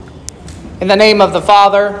In the name of the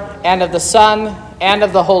Father, and of the Son, and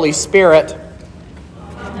of the Holy Spirit.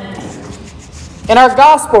 In our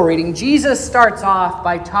gospel reading, Jesus starts off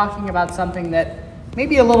by talking about something that may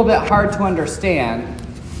be a little bit hard to understand.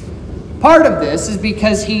 Part of this is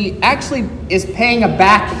because he actually is paying a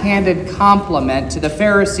backhanded compliment to the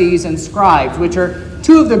Pharisees and scribes, which are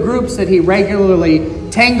two of the groups that he regularly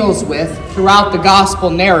tangles with throughout the gospel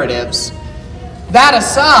narratives. That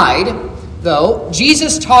aside, though,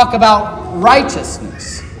 Jesus' talk about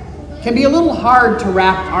righteousness can be a little hard to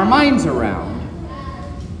wrap our minds around.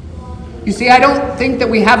 You see, I don't think that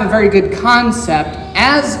we have a very good concept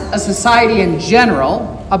as a society in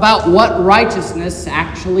general about what righteousness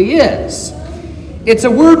actually is. It's a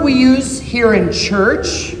word we use here in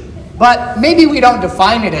church, but maybe we don't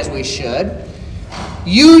define it as we should.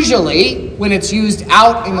 Usually, when it's used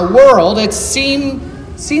out in the world, it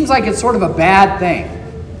seems like it's sort of a bad thing.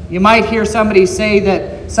 You might hear somebody say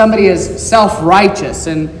that somebody is self-righteous,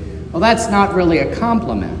 and, well, that's not really a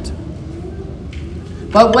compliment.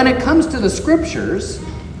 But when it comes to the Scriptures,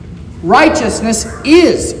 righteousness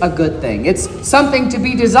is a good thing. It's something to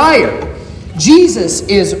be desired. Jesus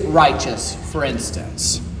is righteous, for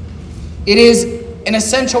instance. It is an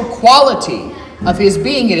essential quality of his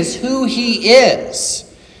being. It is who he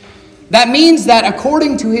is. That means that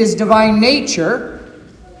according to his divine nature,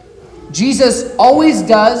 Jesus always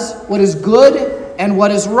does what is good and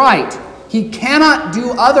what is right. He cannot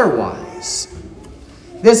do otherwise.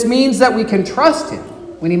 This means that we can trust him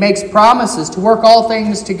when he makes promises to work all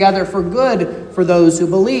things together for good for those who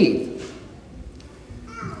believe.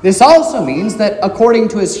 This also means that according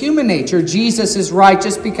to his human nature, Jesus is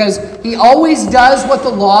righteous because he always does what the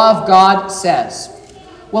law of God says.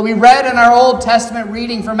 What we read in our Old Testament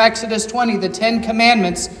reading from Exodus 20, the 10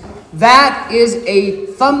 Commandments, that is a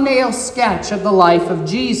thumbnail sketch of the life of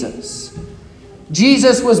Jesus.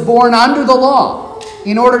 Jesus was born under the law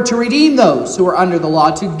in order to redeem those who are under the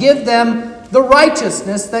law, to give them the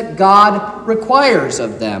righteousness that God requires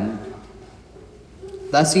of them.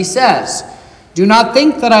 Thus he says, "Do not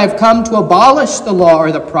think that I have come to abolish the law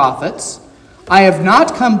or the prophets. I have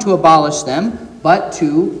not come to abolish them, but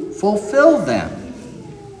to fulfill them."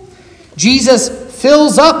 Jesus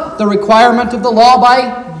fills up the requirement of the law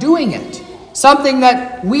by doing it, something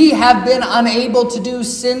that we have been unable to do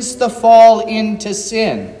since the fall into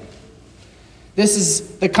sin. This is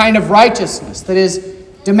the kind of righteousness that is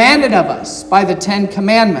demanded of us by the 10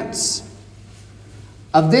 Commandments.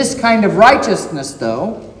 Of this kind of righteousness,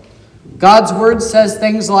 though, God's word says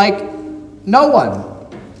things like, no one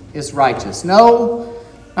is righteous. No,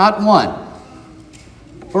 not one.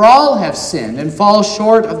 For all have sinned and fall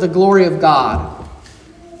short of the glory of God.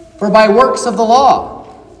 For by works of the law,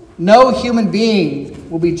 no human being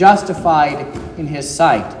will be justified in his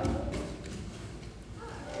sight.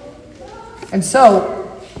 And so,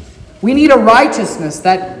 we need a righteousness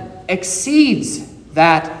that exceeds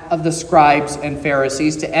that of the scribes and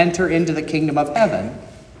Pharisees to enter into the kingdom of heaven.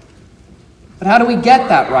 But how do we get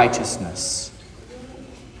that righteousness?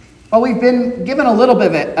 Well, we've been given a little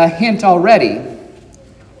bit of a hint already.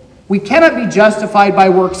 We cannot be justified by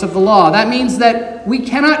works of the law. That means that we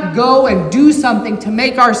cannot go and do something to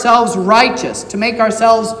make ourselves righteous, to make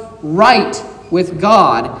ourselves right with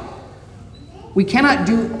God. We cannot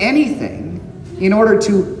do anything in order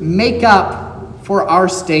to make up for our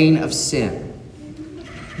stain of sin.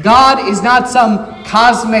 God is not some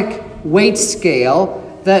cosmic weight scale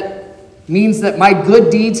that means that my good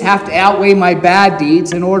deeds have to outweigh my bad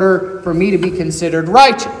deeds in order for me to be considered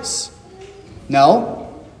righteous. No.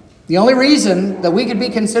 The only reason that we could be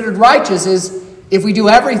considered righteous is if we do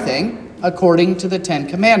everything according to the 10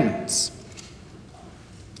 Commandments.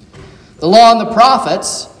 The law and the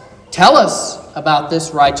prophets tell us about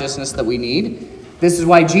this righteousness that we need. This is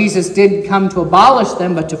why Jesus didn't come to abolish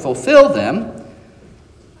them, but to fulfill them.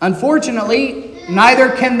 Unfortunately, neither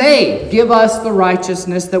can they give us the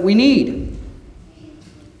righteousness that we need.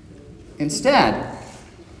 Instead,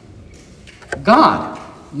 God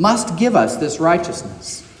must give us this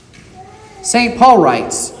righteousness. St. Paul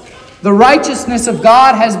writes, "The righteousness of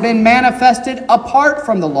God has been manifested apart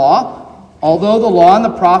from the law, although the law and the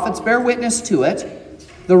prophets bear witness to it,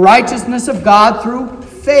 the righteousness of God through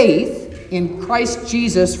faith in Christ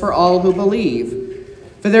Jesus for all who believe.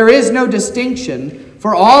 For there is no distinction,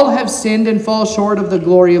 for all have sinned and fall short of the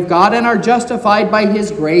glory of God and are justified by his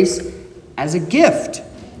grace as a gift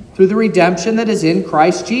through the redemption that is in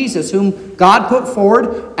Christ Jesus, whom God put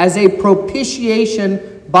forward as a propitiation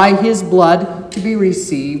by his blood to be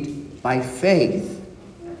received by faith."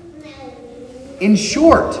 In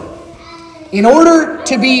short, In order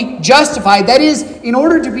to be justified, that is, in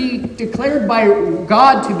order to be declared by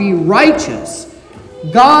God to be righteous,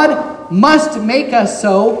 God must make us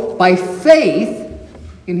so by faith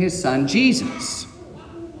in his Son Jesus.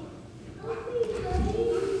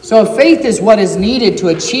 So if faith is what is needed to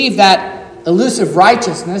achieve that elusive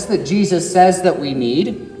righteousness that Jesus says that we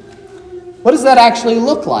need, what does that actually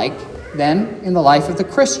look like then in the life of the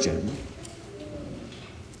Christian?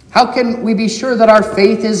 How can we be sure that our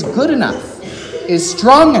faith is good enough, is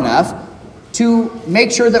strong enough to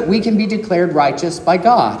make sure that we can be declared righteous by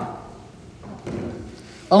God?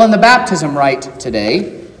 Well, in the baptism rite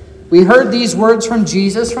today, we heard these words from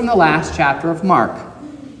Jesus from the last chapter of Mark.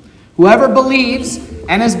 Whoever believes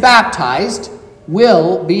and is baptized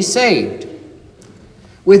will be saved.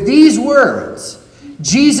 With these words,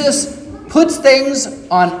 Jesus puts things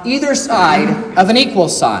on either side of an equal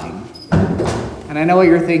sign. And I know what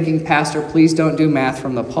you're thinking, Pastor, please don't do math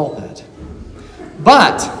from the pulpit.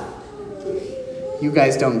 But, you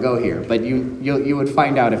guys don't go here, but you would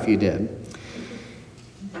find out if you did.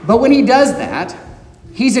 But when he does that,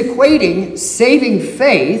 he's equating saving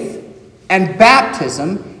faith and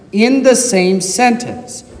baptism in the same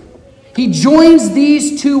sentence. He joins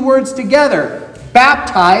these two words together,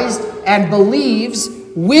 baptized and believes,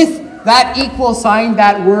 with that equal sign,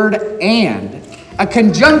 that word and. A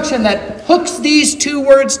conjunction that hooks these two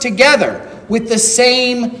words together with the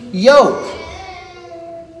same yoke.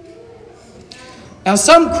 Now,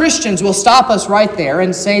 some Christians will stop us right there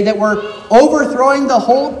and say that we're overthrowing the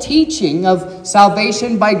whole teaching of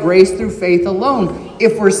salvation by grace through faith alone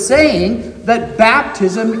if we're saying that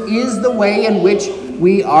baptism is the way in which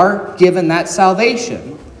we are given that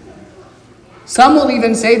salvation. Some will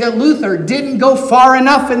even say that Luther didn't go far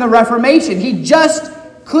enough in the Reformation. He just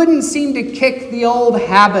couldn't seem to kick the old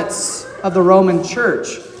habits of the Roman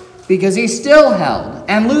Church because he still held,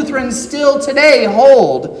 and Lutherans still today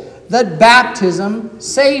hold, that baptism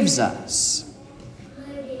saves us.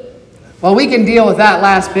 Well, we can deal with that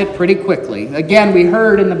last bit pretty quickly. Again, we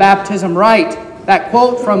heard in the baptism rite that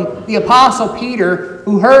quote from the Apostle Peter,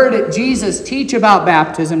 who heard Jesus teach about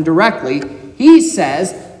baptism directly. He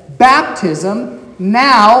says, baptism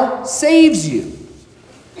now saves you.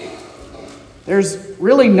 There's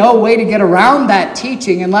really no way to get around that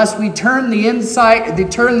teaching unless we turn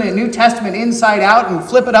the New Testament inside out and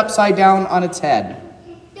flip it upside down on its head.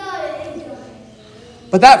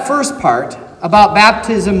 But that first part about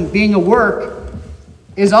baptism being a work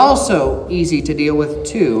is also easy to deal with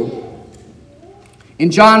too.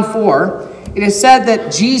 In John 4, it is said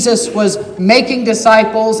that Jesus was making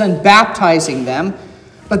disciples and baptizing them,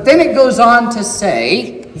 but then it goes on to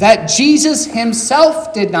say that Jesus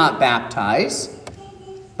himself did not baptize,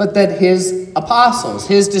 but that his apostles,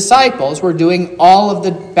 his disciples, were doing all of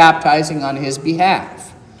the baptizing on his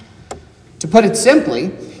behalf. To put it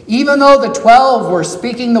simply, even though the 12 were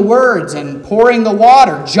speaking the words and pouring the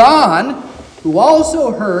water, John, who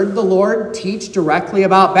also heard the Lord teach directly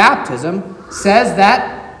about baptism, says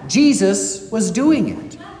that Jesus was doing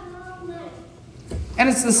it. And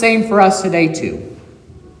it's the same for us today too.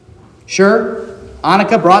 Sure,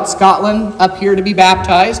 Annika brought Scotland up here to be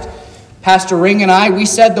baptized. Pastor Ring and I, we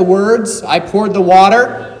said the words, I poured the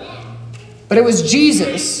water, but it was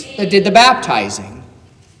Jesus that did the baptizing.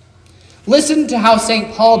 Listen to how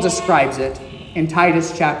St. Paul describes it in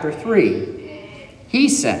Titus chapter 3. He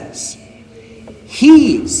says,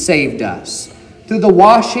 He saved us through the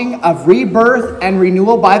washing of rebirth and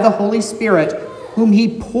renewal by the Holy Spirit, whom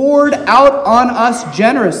He poured out on us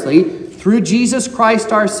generously through Jesus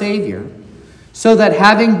Christ our Savior, so that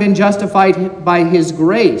having been justified by His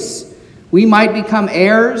grace, we might become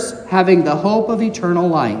heirs, having the hope of eternal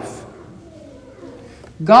life.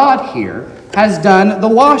 God here has done the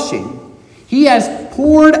washing. He has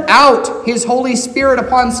poured out His Holy Spirit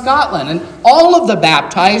upon Scotland and all of the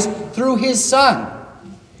baptized through His Son.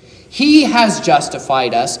 He has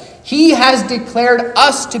justified us. He has declared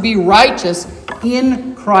us to be righteous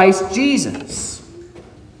in Christ Jesus.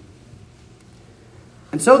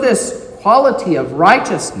 And so this quality of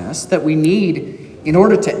righteousness that we need in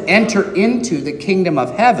order to enter into the kingdom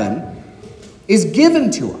of heaven is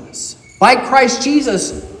given to us by Christ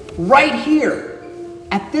Jesus right here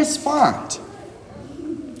at this font.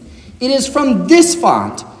 It is from this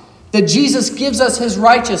font that Jesus gives us His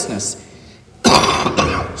righteousness.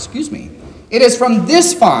 Excuse me. It is from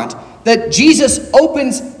this font that Jesus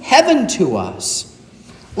opens heaven to us.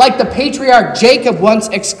 Like the patriarch Jacob once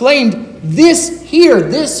exclaimed,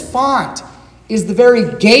 this font is the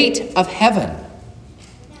very gate of heaven.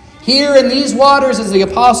 Here in these waters, as the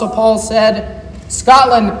Apostle Paul said,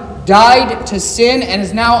 Scotland died to sin and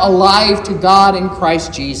is now alive to God in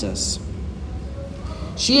Christ Jesus.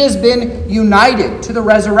 She has been united to the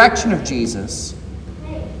resurrection of Jesus.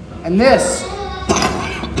 And this,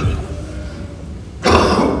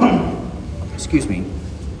 excuse me,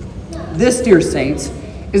 this, dear saints,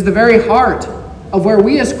 is the very heart of where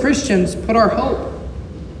we as Christians put our hope.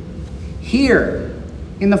 Here,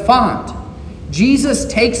 in the font, Jesus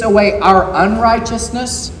takes away our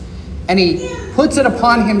unrighteousness and he puts it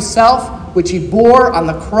upon himself, which he bore on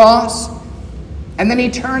the cross, and then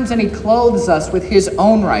he turns and he clothes us with his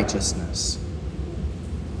own righteousness.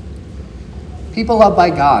 People loved by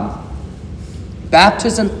God,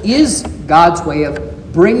 baptism is God's way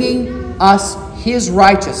of bringing us his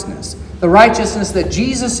righteousness, the righteousness that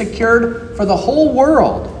Jesus secured for the whole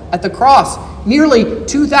world at the cross nearly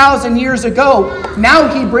 2,000 years ago. Now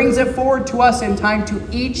he brings it forward to us in time to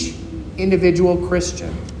each individual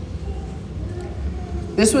Christian.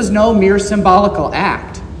 This was no mere symbolical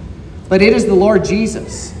act, but it is the Lord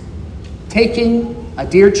Jesus taking a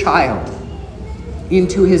dear child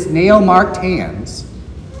into his nail-marked hands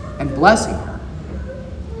and blessing her.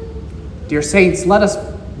 Dear saints,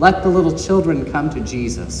 let the little children come to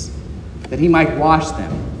Jesus, that he might wash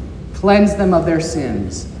them, cleanse them of their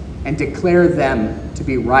sins, and declare them to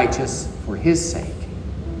be righteous for his sake.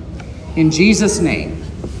 In Jesus' name.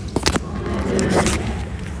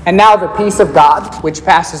 And now the peace of God, which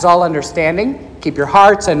passes all understanding, keep your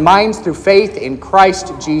hearts and minds through faith in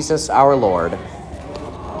Christ Jesus our Lord.